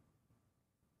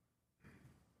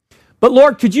 But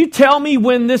Lord, could you tell me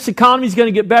when this economy is going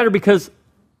to get better? Because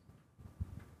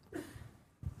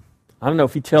I don't know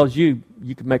if He tells you,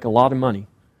 you could make a lot of money.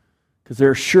 Because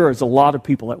there sure is a lot of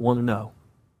people that want to know.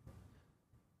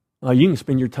 You can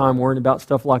spend your time worrying about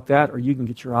stuff like that, or you can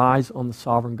get your eyes on the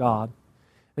sovereign God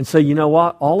and say, you know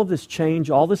what, all of this change,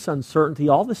 all this uncertainty,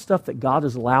 all this stuff that God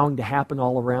is allowing to happen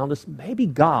all around us, maybe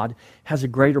God has a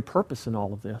greater purpose in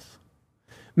all of this.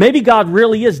 Maybe God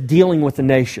really is dealing with the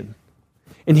nation.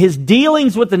 And His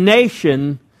dealings with the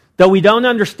nation, though we don't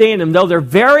understand them, though they're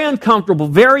very uncomfortable,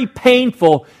 very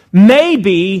painful,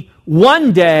 maybe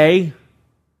one day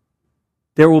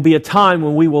there will be a time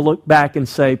when we will look back and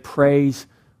say, praise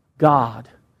God,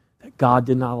 that God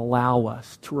did not allow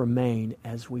us to remain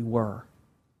as we were.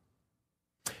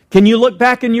 Can you look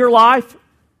back in your life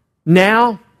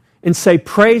now and say,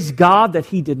 praise God that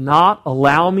He did not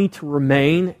allow me to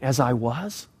remain as I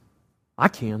was? I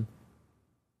can.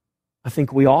 I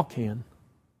think we all can.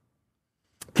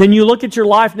 Can you look at your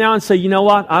life now and say, you know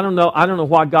what? I don't know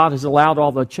why God has allowed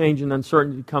all the change and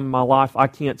uncertainty to come in my life. I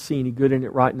can't see any good in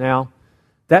it right now.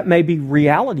 That may be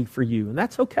reality for you, and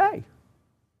that's okay.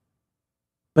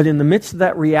 But in the midst of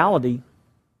that reality,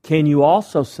 can you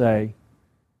also say,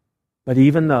 but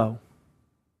even though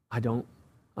I don't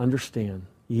understand,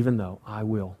 even though I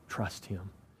will trust Him,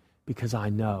 because I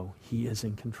know He is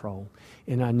in control.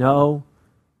 And I know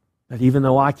that even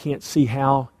though I can't see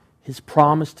how, His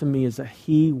promise to me is that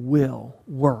He will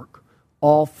work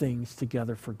all things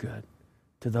together for good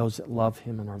to those that love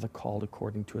Him and are the called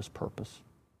according to His purpose.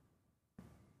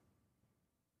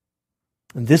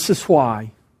 And this is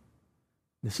why,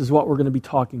 this is what we're going to be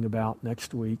talking about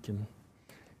next week and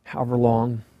however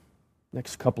long,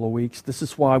 next couple of weeks. This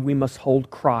is why we must hold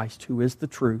Christ, who is the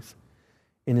truth,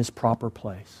 in His proper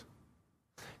place.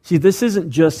 See, this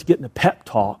isn't just getting a pep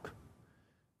talk.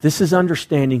 This is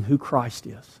understanding who Christ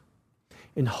is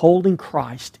and holding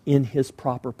Christ in His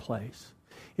proper place.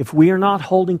 If we are not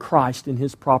holding Christ in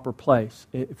His proper place,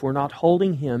 if we're not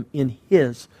holding Him in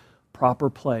His proper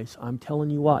place, I'm telling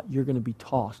you what, you're going to be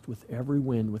tossed with every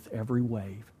wind, with every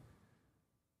wave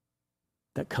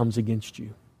that comes against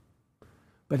you.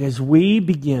 But as we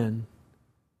begin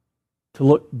to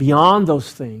look beyond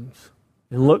those things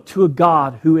and look to a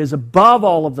God who is above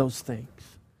all of those things,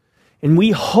 and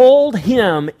we hold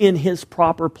Him in His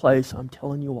proper place, I'm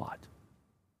telling you what,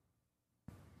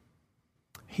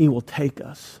 He will take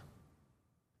us.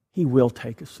 He will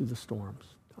take us through the storms.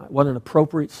 What an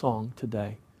appropriate song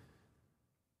today.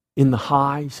 In the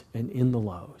highs and in the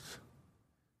lows.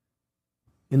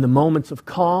 In the moments of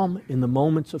calm, in the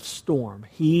moments of storm,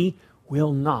 He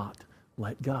will not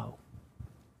let go.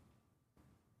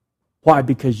 Why?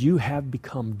 Because you have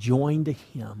become joined to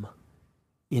Him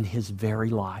in His very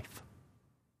life.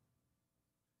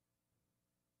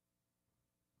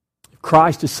 If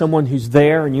Christ is someone who's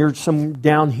there and you're some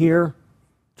down here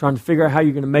trying to figure out how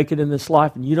you're going to make it in this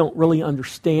life and you don't really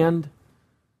understand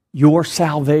your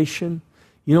salvation,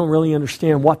 you don't really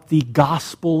understand what the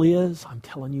gospel is, I'm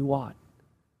telling you what,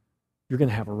 you're going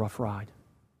to have a rough ride.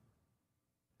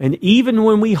 And even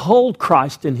when we hold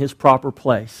Christ in His proper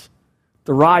place,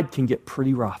 the ride can get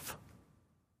pretty rough.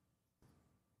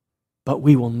 But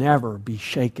we will never be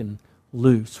shaken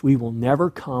loose. We will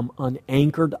never come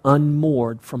unanchored,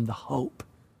 unmoored from the hope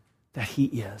that He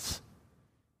is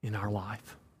in our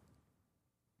life.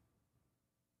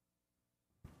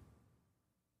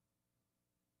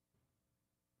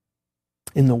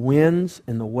 In the winds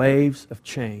and the waves of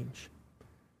change,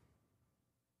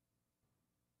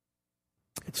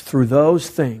 it's through those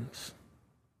things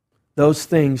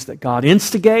that God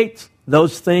instigates,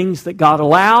 those things that God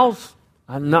allows.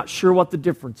 I'm not sure what the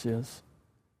difference is.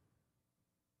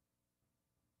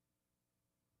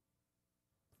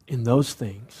 In those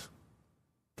things,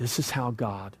 this is how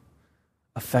God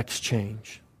affects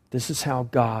change. This is how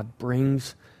God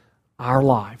brings our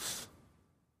lives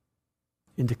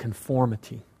into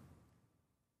conformity.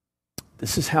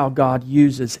 This is how God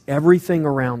uses everything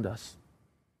around us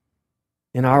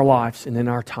in our lives and in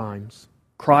our times.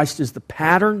 Christ is the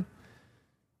pattern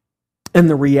and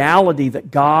the reality that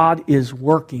God is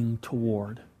working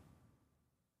toward.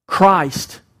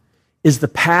 Christ is the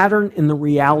pattern and the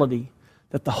reality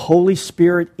that the Holy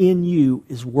Spirit in you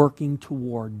is working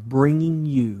toward, bringing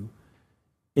you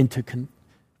into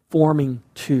conforming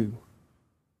to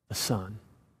the Son.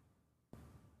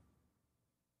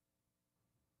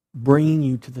 Bringing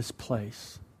you to this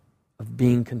place of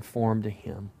being conformed to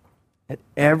Him at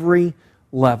every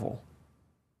level.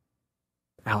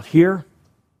 Out here,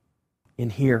 in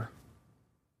here.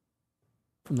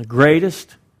 From the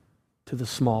greatest to the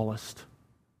smallest.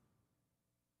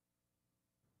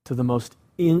 To the most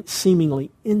seemingly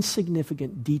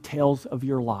insignificant details of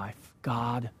your life.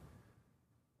 God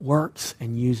works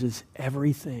and uses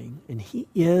everything. And He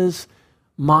is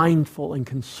mindful and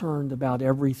concerned about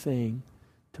everything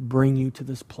to bring you to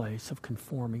this place of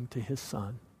conforming to His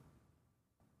Son.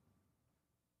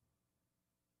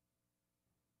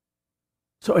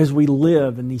 So as we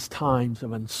live in these times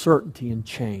of uncertainty and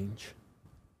change,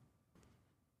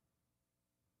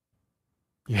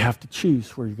 you have to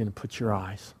choose where you're going to put your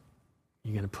eyes.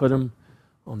 You're going to put them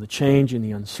on the change and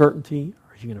the uncertainty,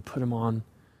 or you're going to put them on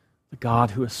the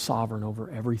God who is sovereign over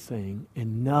everything,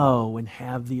 and know and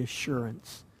have the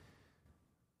assurance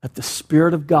that the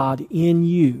Spirit of God in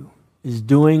you is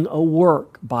doing a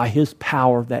work by His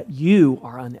power that you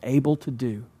are unable to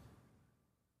do.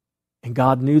 And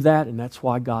God knew that, and that's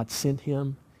why God sent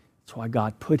Him. That's why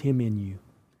God put Him in you.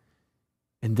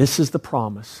 And this is the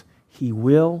promise. He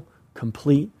will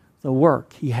complete the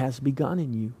work He has begun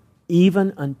in you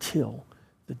even until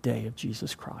the day of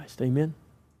Jesus Christ. Amen?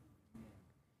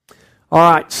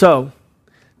 All right, so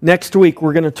next week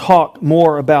we're going to talk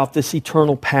more about this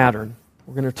eternal pattern.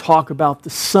 We're going to talk about the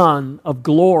Son of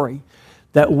glory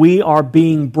that we are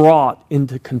being brought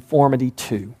into conformity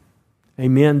to.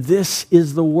 Amen. This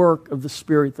is the work of the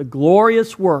Spirit, the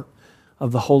glorious work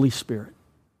of the Holy Spirit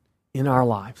in our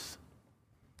lives.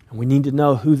 And we need to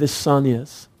know who this Son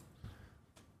is.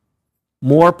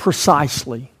 More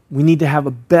precisely, we need to have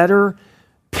a better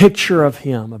picture of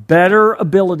Him, a better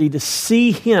ability to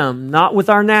see Him, not with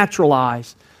our natural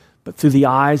eyes, but through the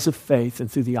eyes of faith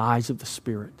and through the eyes of the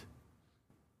Spirit.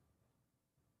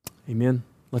 Amen.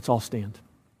 Let's all stand.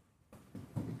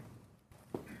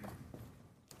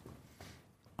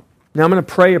 Now I'm going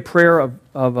to pray a prayer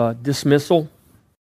of dismissal.